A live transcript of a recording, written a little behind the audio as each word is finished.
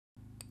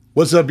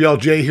What's up, y'all?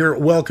 Jay here.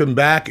 Welcome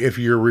back. If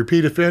you're a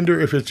repeat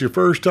offender, if it's your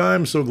first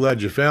time, so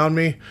glad you found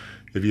me.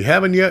 If you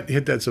haven't yet,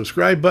 hit that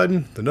subscribe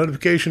button, the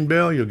notification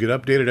bell. You'll get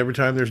updated every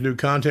time there's new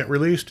content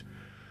released.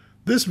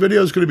 This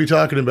video is going to be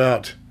talking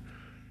about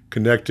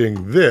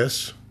connecting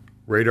this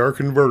radar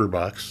converter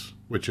box,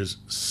 which is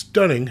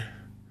stunning,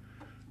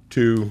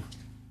 to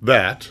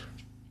that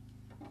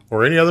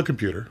or any other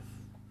computer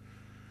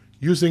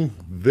using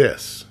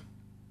this.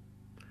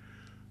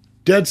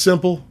 Dead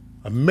simple.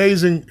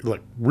 Amazing,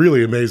 like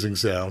really amazing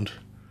sound.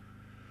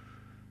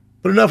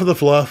 But enough of the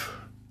fluff.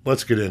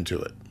 Let's get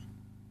into it.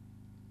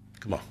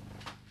 Come on.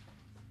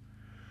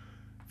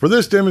 For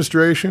this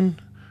demonstration,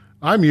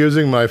 I'm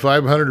using my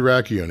 500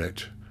 rack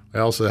unit. I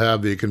also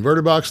have the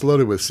converter box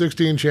loaded with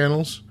 16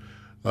 channels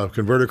of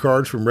converter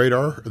cards from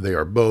Radar. They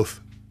are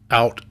both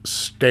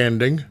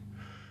outstanding.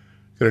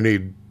 Going to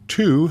need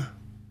 2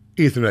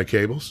 Ethernet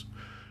cables.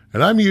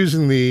 And I'm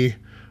using the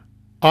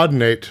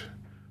Audinate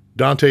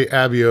Dante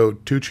Avio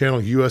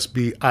 2-channel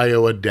USB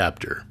I/O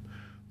adapter.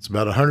 It's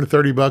about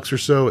 $130 or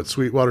so at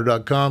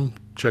sweetwater.com.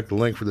 Check the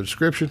link for the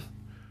description.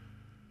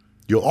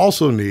 You'll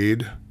also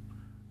need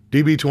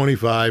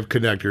DB25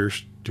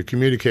 connectors to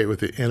communicate with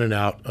the in and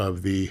out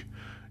of the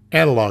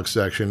analog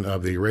section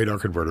of the radar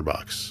converter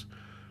box.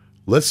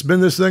 Let's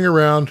spin this thing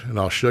around and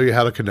I'll show you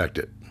how to connect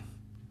it.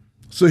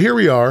 So here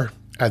we are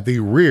at the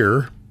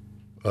rear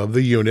of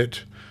the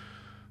unit.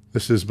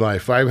 This is my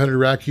 500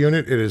 rack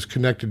unit. It is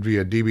connected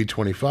via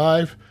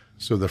DB25.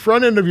 So the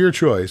front end of your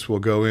choice will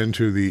go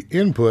into the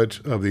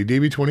input of the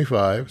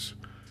DB25s.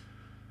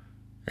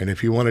 And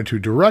if you wanted to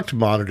direct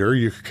monitor,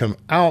 you could come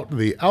out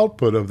the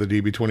output of the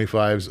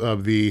DB25s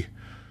of the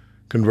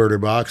converter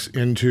box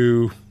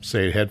into,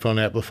 say, a headphone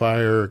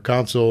amplifier,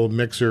 console,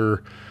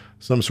 mixer,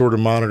 some sort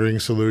of monitoring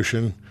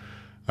solution.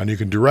 And you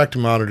can direct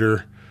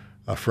monitor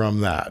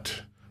from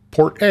that.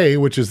 Port A,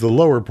 which is the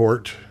lower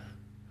port,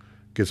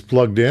 gets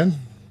plugged in.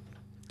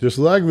 Just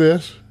like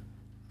this.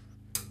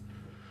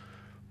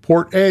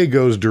 Port A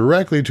goes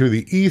directly to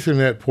the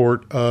Ethernet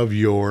port of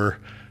your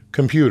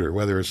computer,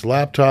 whether it's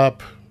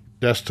laptop,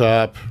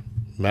 desktop,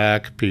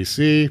 Mac,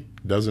 PC,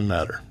 doesn't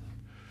matter.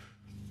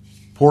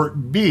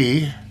 Port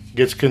B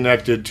gets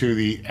connected to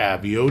the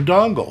Avio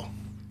dongle.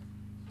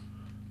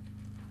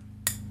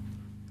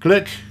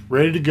 Click,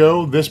 ready to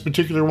go. This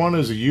particular one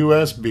is a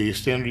USB,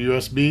 standard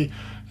USB,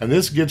 and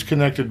this gets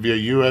connected via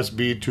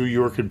USB to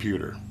your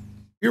computer.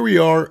 Here we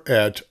are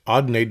at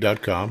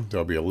audinate.com.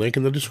 There'll be a link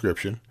in the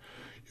description.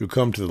 You'll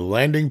come to the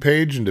landing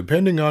page, and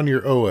depending on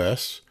your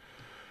OS,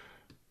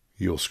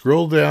 you'll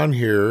scroll down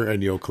here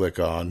and you'll click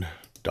on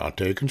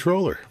Dante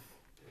Controller.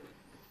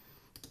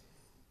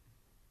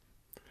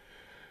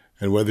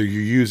 And whether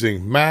you're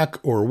using Mac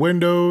or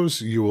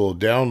Windows, you will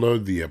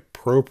download the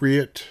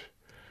appropriate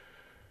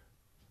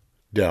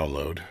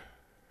download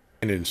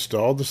and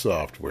install the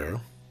software.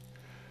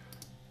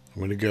 I'm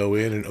going to go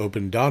in and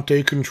open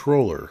Dante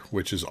Controller,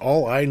 which is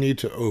all I need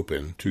to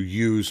open to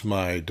use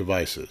my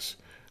devices.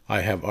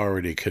 I have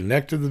already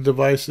connected the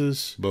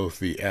devices, both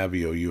the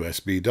Avio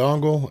USB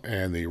dongle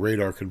and the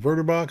radar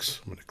converter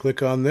box. I'm going to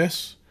click on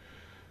this.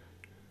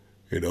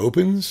 It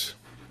opens.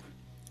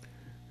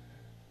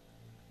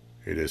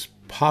 It is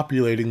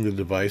populating the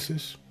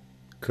devices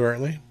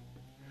currently.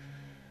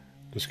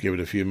 Just give it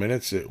a few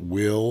minutes. It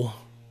will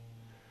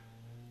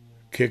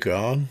kick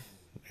on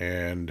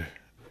and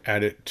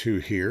add it to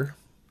here.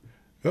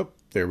 Oh,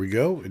 there we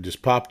go. It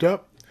just popped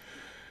up.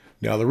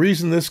 Now the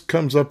reason this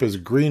comes up as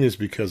green is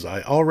because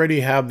I already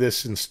have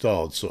this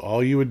installed. So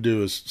all you would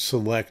do is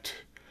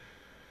select,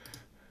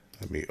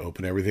 let me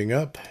open everything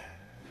up.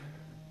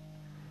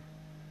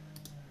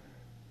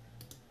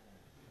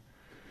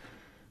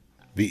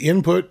 The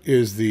input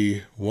is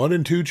the 1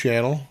 and 2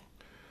 channel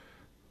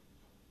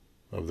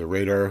of the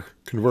radar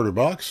converter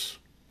box.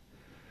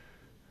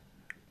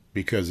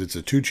 Because it's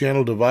a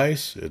 2-channel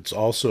device, it's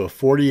also a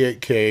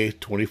 48K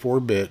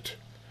 24-bit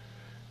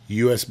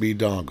USB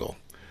dongle.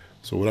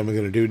 So what I'm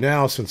going to do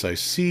now, since I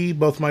see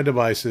both my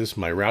devices,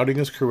 my routing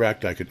is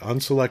correct, I could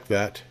unselect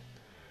that.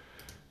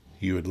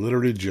 You would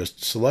literally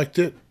just select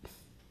it.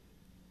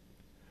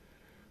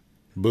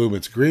 Boom,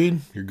 it's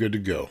green. You're good to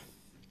go.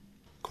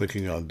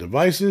 Clicking on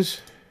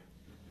devices.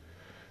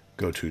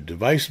 Go to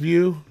device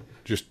view.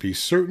 Just be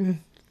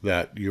certain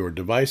that your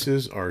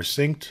devices are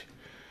synced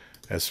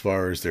as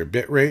far as their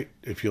bit rate.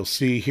 If you'll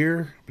see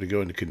here, I'm going to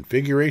go into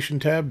configuration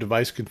tab,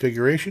 device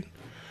configuration.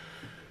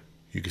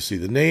 You can see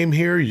the name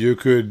here. You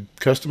could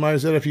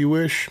customize that if you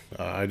wish.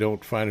 I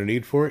don't find a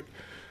need for it.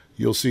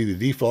 You'll see the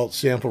default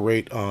sample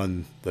rate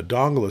on the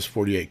dongle is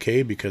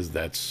 48K because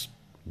that's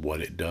what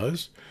it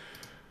does.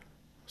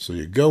 So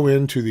you go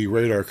into the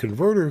radar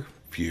converter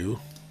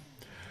view.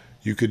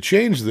 You could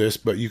change this,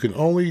 but you can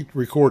only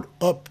record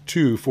up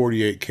to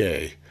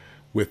 48K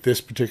with this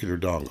particular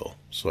dongle.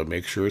 So I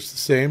make sure it's the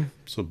same.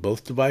 So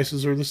both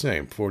devices are the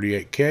same.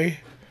 48K,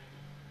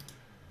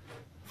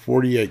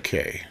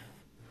 48K.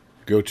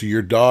 Go to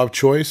your DAW of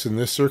choice in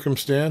this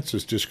circumstance.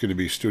 It's just going to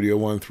be Studio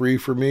One 3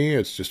 for me.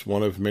 It's just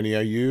one of many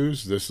I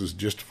use. This is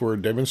just for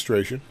a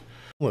demonstration.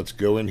 Let's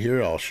go in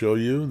here. I'll show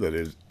you that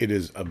it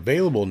is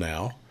available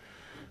now.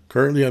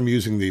 Currently, I'm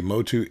using the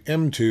Motu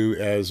M2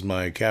 as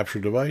my capture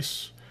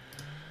device.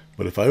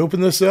 But if I open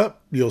this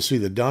up, you'll see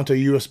the Dante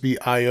USB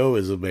I/O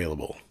is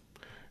available.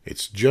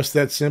 It's just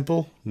that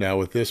simple. Now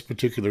with this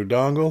particular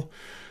dongle,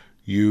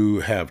 you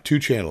have two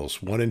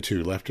channels, 1 and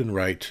 2, left and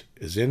right,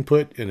 as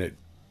input, and it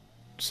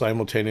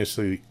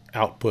simultaneously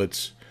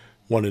outputs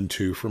 1 and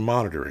 2 for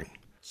monitoring.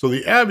 So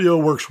the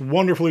Avio works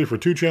wonderfully for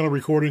 2-channel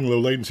recording, low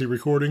latency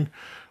recording,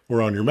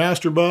 or on your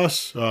master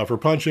bus for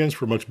punch-ins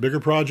for much bigger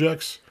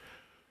projects.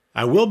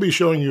 I will be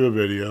showing you a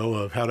video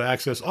of how to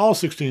access all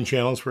 16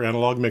 channels for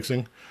analog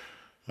mixing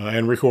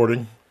and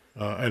recording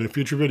in a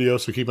future video,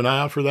 so keep an eye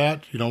out for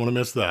that. You don't want to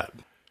miss that.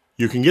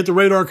 You can get the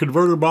Radar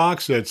converter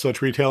box at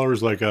such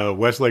retailers like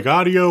Westlake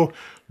Audio,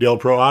 Dell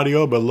Pro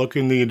Audio, but look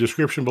in the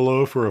description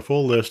below for a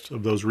full list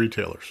of those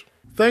retailers.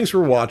 Thanks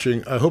for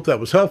watching. I hope that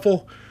was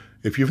helpful.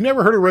 If you've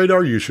never heard of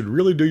Radar, you should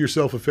really do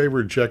yourself a favor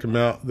and check them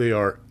out. They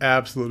are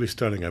absolutely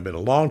stunning. I've been a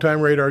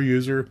long-time Radar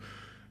user.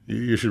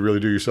 You should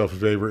really do yourself a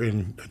favor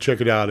and check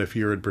it out if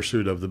you're in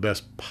pursuit of the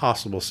best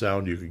possible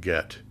sound you could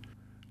get.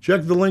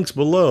 Check the links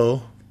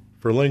below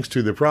for links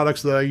to the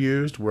products that I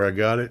used, where I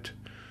got it,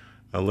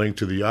 a link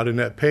to the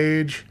AudioNet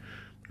page.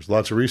 There's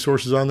lots of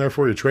resources on there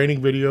for you,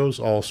 training videos,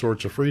 all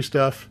sorts of free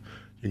stuff.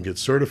 You can get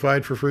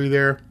certified for free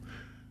there.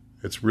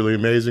 It's really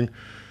amazing.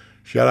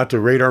 Shout out to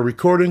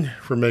RADARrecording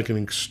for making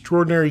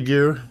extraordinary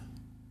gear.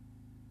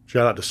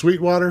 Shout out to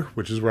Sweetwater,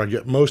 which is where I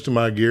get most of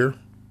my gear.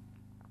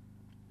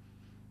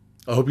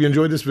 I hope you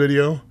enjoyed this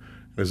video.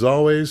 As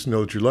always,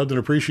 know that you're loved and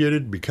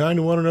appreciated. Be kind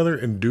to one another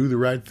and do the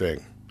right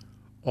thing.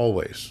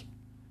 Always.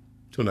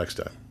 Till next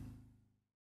time.